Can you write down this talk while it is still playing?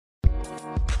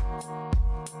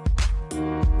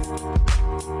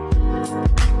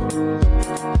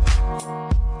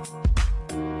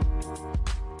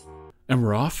And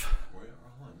we're off. We are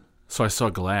on. So I saw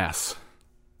Glass.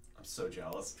 I'm so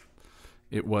jealous.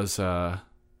 It was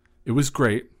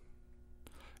great.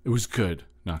 It was good,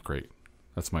 not great.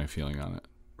 That's my feeling on it.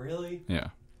 Really?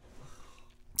 Yeah.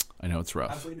 I know it's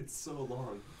rough. I've waited so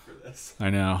long for this. I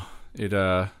know. It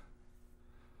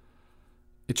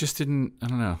just didn't, I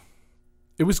don't know.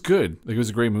 It was good. Like, it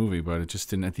was a great movie, but it just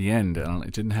didn't, at the end,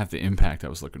 it didn't have the impact I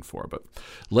was looking for. But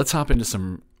let's hop into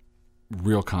some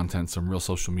real content, some real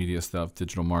social media stuff,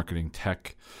 digital marketing,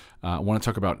 tech. I want to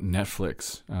talk about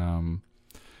Netflix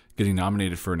getting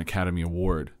nominated for an Academy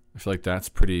Award. I feel like that's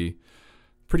pretty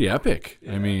epic.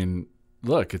 Yeah. I mean,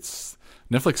 look,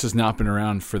 Netflix has not been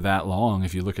around for that long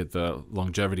if you look at the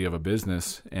longevity of a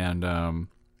business, and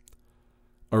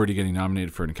already getting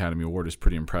nominated for an Academy Award is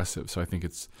pretty impressive. So I think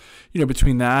it's,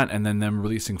 between that and then them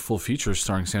releasing full features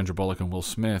starring Sandra Bullock and Will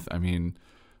Smith, I mean,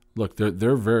 look,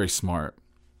 they're very smart.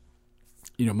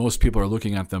 Most people are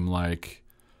looking at them like,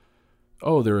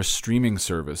 oh, they're a streaming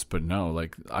service, but no,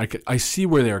 like I see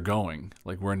where they're going,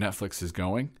 like where Netflix is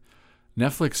going. They're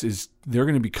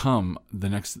going to become the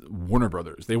next Warner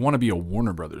Brothers. They want to be a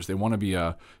Warner Brothers. They want to be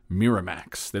a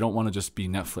Miramax. They don't want to just be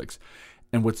Netflix.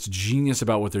 And what's genius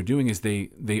about what they're doing is they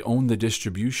own the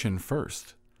distribution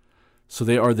first. So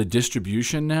they are the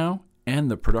distribution now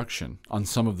and the production on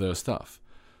some of the stuff.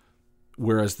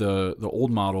 Whereas the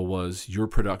old model was your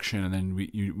production, and then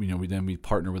we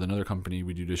partner with another company,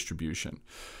 we do distribution.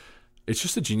 It's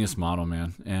just a genius model,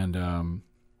 man. And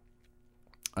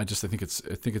I think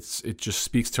it just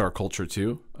speaks to our culture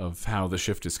too, of how the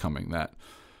shift is coming, that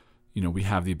we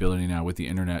have the ability now with the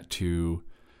internet to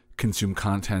consume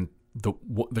content, the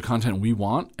content we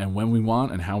want and when we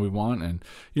want and how we want. And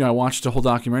I watched a whole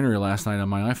documentary last night on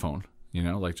my iPhone,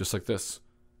 like just like this.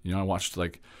 I watched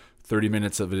like 30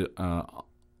 minutes of it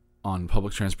on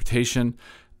public transportation.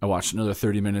 I watched another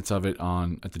 30 minutes of it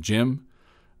at the gym.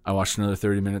 I watched another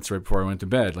 30 minutes right before I went to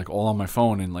bed, like all on my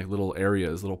phone in like little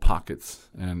areas, little pockets.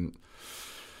 And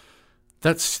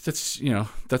that's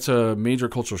a major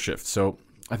cultural shift. So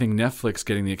I think Netflix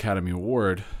getting the Academy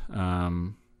Award,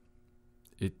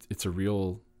 it's a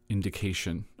real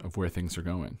indication of where things are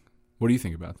going. What do you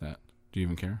think about that? Do you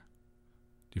even care?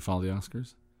 Do you follow the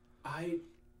Oscars?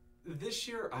 This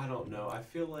year, I don't know. I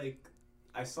feel like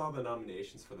I saw the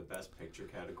nominations for the Best Picture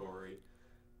category.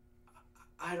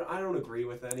 I don't agree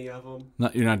with any of them.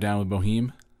 You're not down with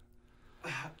Bohemian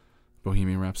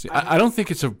Rhapsody? I don't think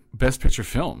it's a Best Picture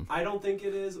film. I don't think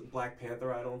it is. Black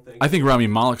Panther, I don't think. I think Rami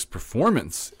Malek's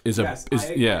performance is I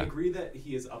agree that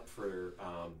he is up for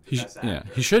Best Actor. Yeah,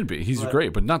 he should be. He's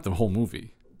great, but not the whole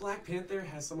movie. Black Panther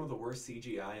has some of the worst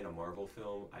CGI in a Marvel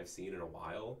film I've seen in a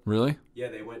while. Really? Yeah,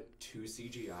 they went to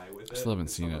CGI with it. I still haven't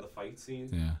seen it. Some of the fight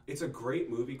scenes. Yeah. It's a great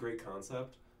movie, great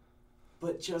concept,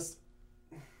 but just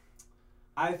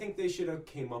I think they should have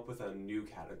came up with a new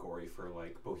category for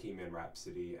like Bohemian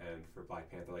Rhapsody and for Black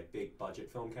Panther, like big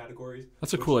budget film categories.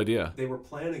 That's a cool idea. They were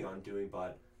planning on doing,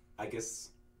 but I guess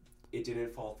it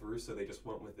didn't fall through, so they just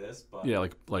went with this. But yeah,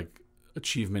 like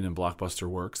achievement in blockbuster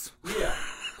works. Yeah.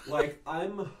 Like,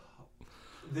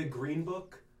 The Green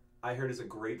Book, I heard is a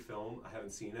great film. I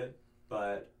haven't seen it,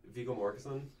 but Viggo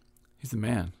Mortensen, he's the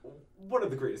man. One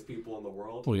of the greatest people in the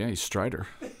world. Well, yeah, he's Strider.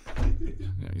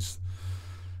 Yeah, he's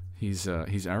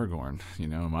Aragorn.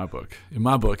 In my book. In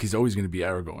my book, he's always going to be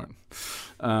Aragorn.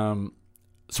 So I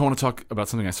want to talk about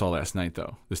something I saw last night,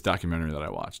 though. This documentary that I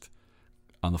watched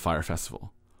on the Fyre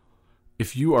Festival.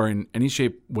 If you are in any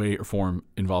shape, way, or form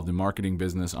involved in marketing,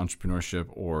 business, entrepreneurship,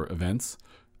 or events,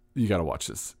 you got to watch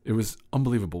this. It was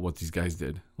unbelievable what these guys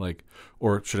did.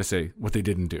 Or should I say, what they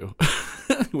didn't do,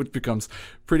 which becomes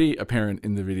pretty apparent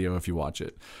in the video if you watch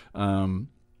it. That's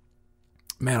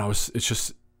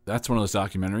one of those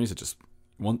documentaries.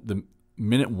 The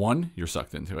minute one, you're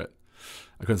sucked into it.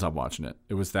 I couldn't stop watching it.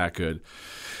 It was that good.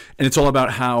 And it's all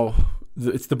about how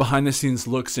it's the behind the scenes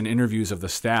looks and interviews of the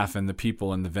staff and the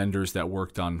people and the vendors that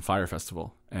worked on Fyre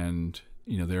Festival, and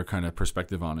their kind of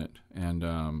perspective on it.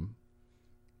 And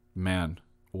man,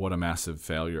 what a massive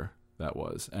failure that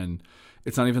was. And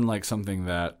it's not even like something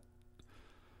that,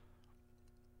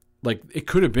 like, it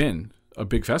could have been a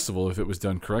big festival if it was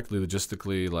done correctly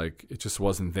logistically. Like, it just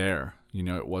wasn't there.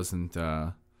 It wasn't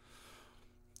there.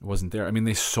 I mean,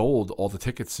 they sold all the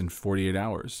tickets in 48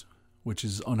 hours, which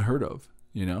is unheard of,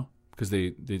 because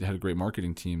they had a great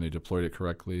marketing team. They deployed it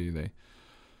correctly. They,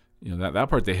 that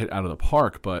part they hit out of the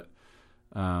park, but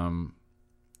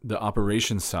the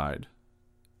operations side,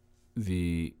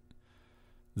 the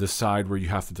side where you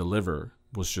have to deliver,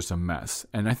 was just a mess.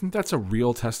 And I think that's a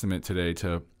real testament today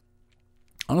to,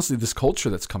 honestly, this culture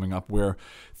that's coming up where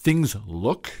things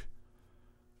look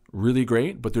really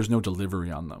great, but there's no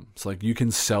delivery on them. It's like you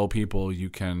can sell people, you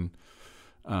can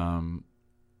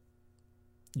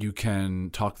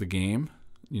talk the game,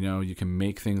 you can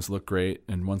make things look great,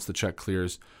 and once the check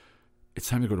clears, it's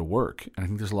time to go to work. And I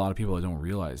think there's a lot of people that don't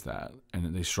realize that,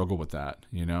 and they struggle with that.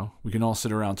 We can all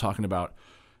sit around talking about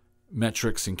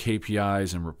metrics and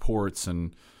KPIs and reports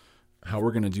and how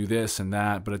we're going to do this and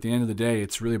that, but at the end of the day,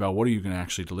 it's really about what are you going to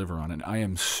actually deliver on. And I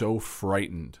am so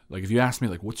frightened. Like, if you ask me,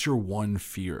 like, what's your one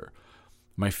fear?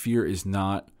 My fear is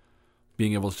not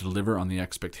being able to deliver on the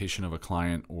expectation of a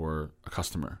client or a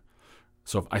customer.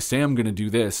 So if I say I'm going to do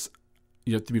this,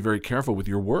 you have to be very careful with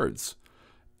your words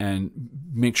and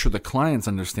make sure the clients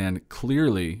understand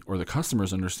clearly, or the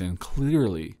customers understand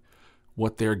clearly,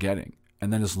 what they're getting.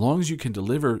 And then as long as you can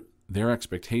deliver their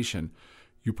expectation,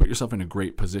 you put yourself in a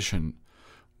great position.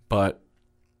 But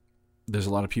there's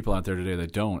a lot of people out there today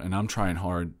that don't, and I'm trying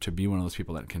hard to be one of those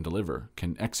people that can deliver,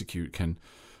 can execute, can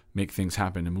make things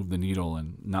happen and move the needle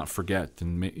and not forget.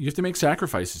 And you have to make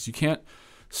sacrifices. You can't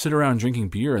sit around drinking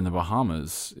beer in the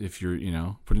Bahamas if you're,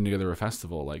 putting together a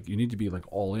festival. Like, you need to be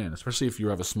like all in, especially if you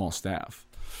have a small staff.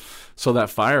 So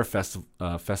that Fyre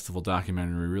Festival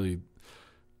documentary really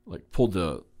like pulled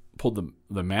the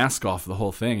mask off the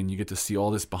whole thing, and you get to see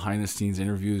all this behind the scenes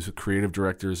interviews with creative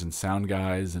directors and sound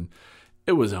guys, and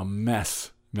it was a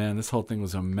mess, man. This whole thing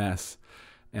was a mess.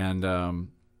 And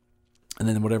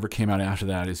then whatever came out after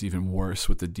that is even worse,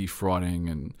 with the defrauding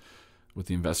and what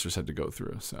the investors had to go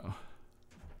through. So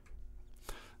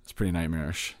it's pretty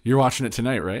nightmarish. You're watching it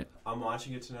tonight, right? I'm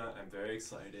watching it tonight. I'm very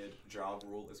excited. Ja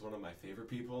Rule is one of my favorite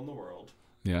people in the world.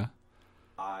 Yeah.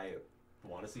 I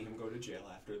want to see him go to jail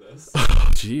after this.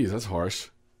 Jeez, that's harsh.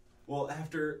 Well,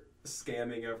 after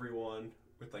scamming everyone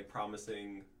with like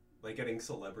promising, like getting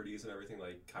celebrities and everything,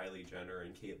 like Kylie Jenner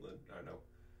and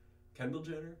Kendall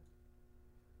Jenner,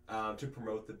 to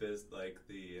promote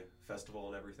the festival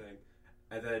and everything,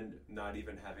 and then not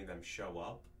even having them show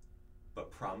up, but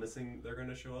promising they're going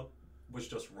to show up, was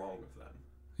just wrong of them.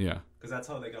 Yeah. Because that's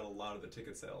how they got a lot of the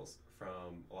ticket sales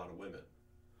from a lot of women.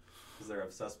 Because they're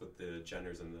obsessed with the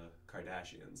Jenners and the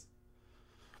Kardashians.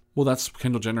 Well, that's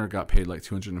Kendall Jenner got paid like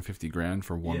 $250,000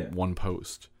 for one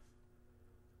post.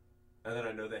 And then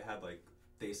I know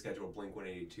they scheduled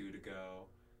Blink-182 to go,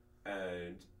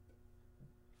 and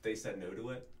they said no to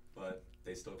it, but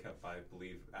they still kept, I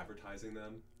believe, advertising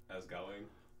them as going.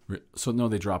 So no,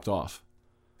 they dropped off.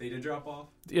 They did drop off?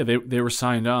 Yeah, they were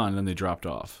signed on, and then they dropped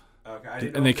off.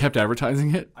 Okay, and they kept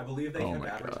advertising it? I believe they kept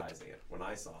advertising it when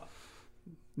I saw it.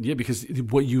 Yeah, because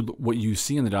what you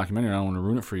see in the documentary, I don't want to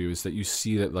ruin it for you, is that you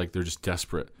see that like they're just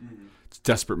desperate. Mm-hmm. It's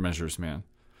desperate measures, man.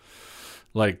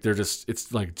 Like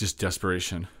it's like just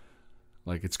desperation.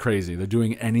 Like, it's crazy. They're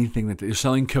doing anything they're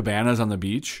selling cabanas on the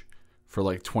beach for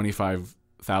like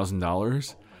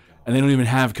 $25,000, and they don't even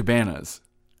have cabanas.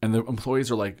 And the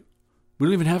employees are like, we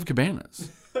don't even have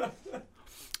cabanas.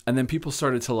 And then people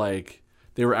started to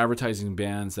they were advertising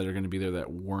bands that are going to be there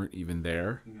that weren't even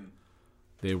there. Mm-hmm.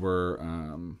 They were,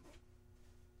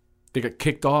 they got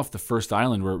kicked off the first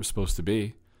island where it was supposed to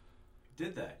be.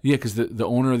 Did they? Yeah, because the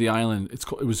owner of the island,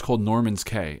 it was called Norman's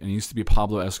Cay, and it used to be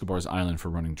Pablo Escobar's island for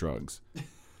running drugs.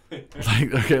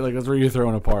 That's where you're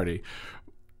throwing a party,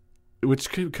 which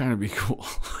could kind of be cool.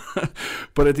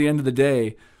 But at the end of the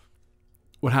day,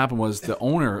 what happened was the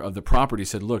owner of the property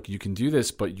said, look, you can do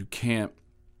this, but you can't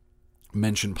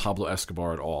mention Pablo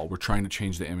Escobar at all. We're trying to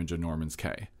change the image of Norman's Cay.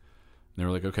 And they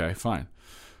were like, okay, fine.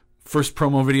 First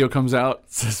promo video comes out,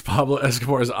 says Pablo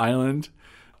Escobar's island.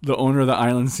 The owner of the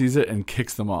island sees it and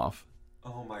kicks them off.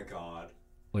 Oh my God.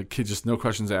 Like, kid, just no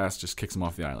questions asked, just kicks them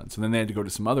off the island. So then they had to go to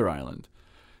some other island,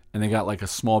 and they got like a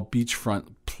small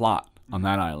beachfront plot on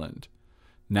that island.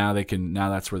 Now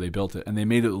that's where they built it, and they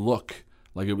made it look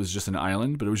like it was just an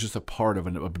island, but it was just a part of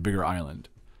a bigger island.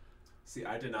 See,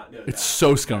 I did not know that. It's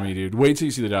so scummy, dude. Wait till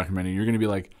you see the documentary. You're going to be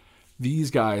like,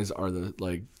 these guys are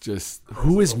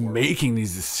who is making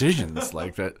these decisions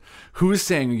like that? Who is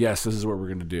saying, yes, this is what we're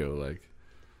going to do?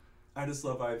 I just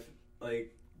love,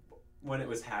 when it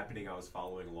was happening, I was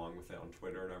following along with it on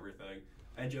Twitter and everything.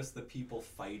 And just the people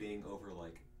fighting over,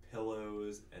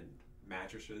 pillows and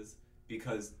mattresses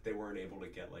because they weren't able to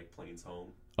get, planes home.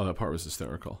 Oh, that part was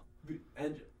hysterical.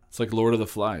 And it's like Lord of the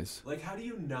Flies. How do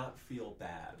you not feel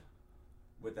bad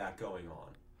with that going on?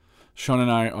 Sean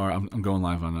and I I'm going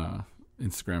live on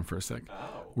Instagram for a sec.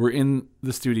 Oh. We're in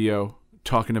the studio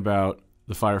talking about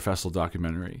the Fyre Festival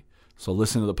documentary. So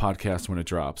listen to the podcast when it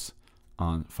drops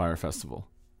on Fyre Festival.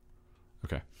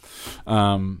 Okay.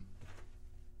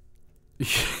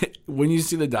 When you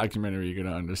see the documentary, you're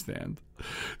going to understand.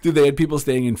 Dude, they had people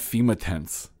staying in FEMA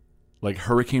tents.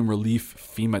 Hurricane relief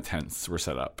FEMA tents were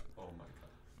set up. Oh my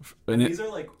God. And these are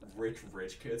like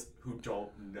rich kids who don't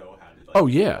know how to. Like, oh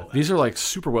yeah, these are like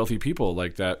super wealthy people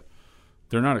like that.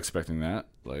 They're not expecting that.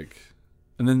 Like,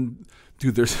 and then,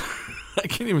 dude, there's I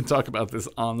can't even talk about this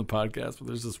on the podcast, but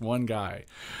there's this one guy,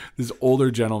 this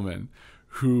older gentleman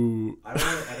who I don't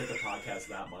want to edit the podcast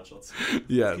that much.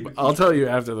 Yeah, I'll tell you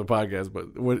after the podcast.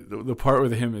 But the part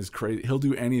with him is crazy. He'll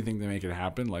do anything to make it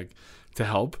happen, like to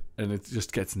help, and it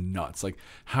just gets nuts. Like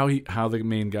how the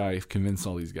main guy convinced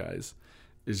all these guys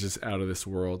is just out of this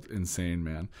world, insane,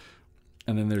 man.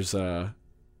 And then there's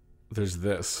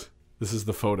this. This is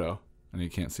the photo, and you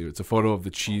can't see it. It's a photo of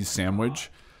the cheese sandwich.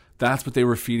 That's what they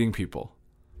were feeding people.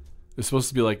 It's supposed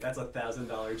to be like that's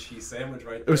 $1,000 cheese sandwich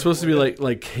right there. It was supposed to be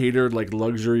like catered, like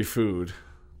luxury food.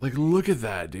 Like, look at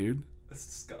that, dude. That's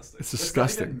disgusting. It's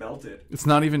disgusting. It's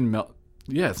not even melted. It's not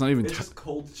even Yeah, it's not even. It's just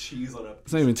cold cheese on a.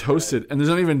 It's not even toasted, and there's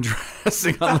not even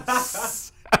dressing on the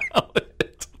salad.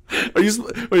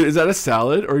 Wait, is that a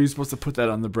salad, or are you supposed to put that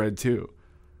on the bread too?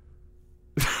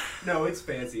 No, it's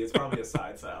fancy. It's probably a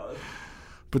side salad.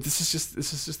 But this is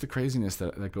just the craziness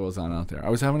that goes on out there. I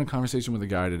was having a conversation with a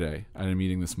guy today at a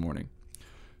meeting this morning.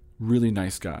 Really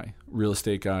nice guy, real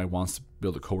estate guy, wants to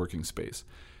build a co-working space.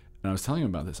 And I was telling him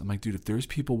about this. I'm like, dude, if there's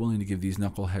people willing to give these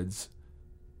knuckleheads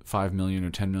 $5 million or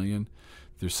 $10 million,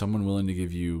 there's someone willing to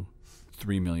give you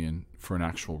 $3 million for an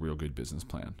actual real good business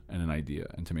plan and an idea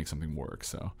and to make something work.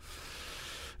 So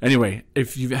anyway,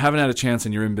 if you haven't had a chance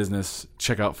and you're in business,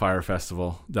 check out Fire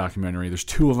Festival documentary. There's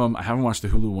 2 of them. I haven't watched the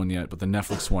Hulu one yet, but the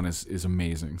Netflix one is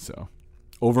amazing. So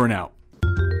over and out.